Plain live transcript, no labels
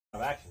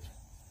Live action.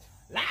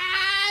 Live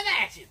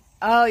action!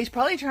 Oh, he's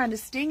probably trying to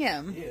sting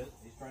him. He is.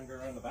 He's trying to go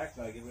around the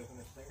backside to get away from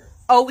the stinger.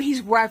 Oh,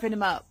 he's wrapping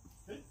him up.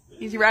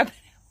 He's wrapping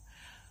him.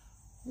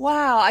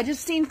 Wow, I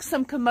just seen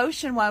some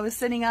commotion while I was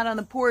sitting out on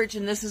the porch,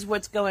 and this is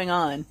what's going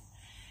on.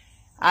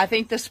 I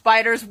think the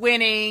spider's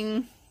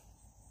winning.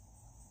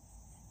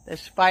 The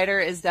spider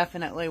is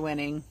definitely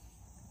winning.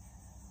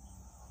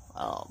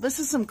 Well, this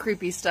is some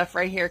creepy stuff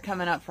right here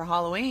coming up for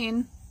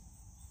Halloween.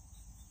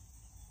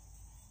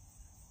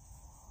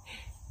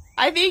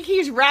 I think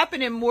he's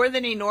wrapping him more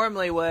than he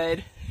normally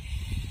would.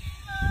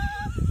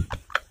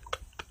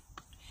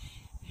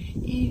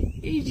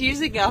 He's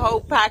using a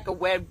whole pack of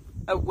web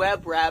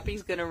wrap.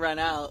 He's gonna run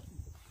out.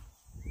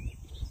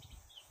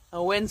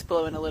 The wind's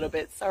blowing a little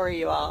bit. Sorry,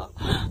 you all.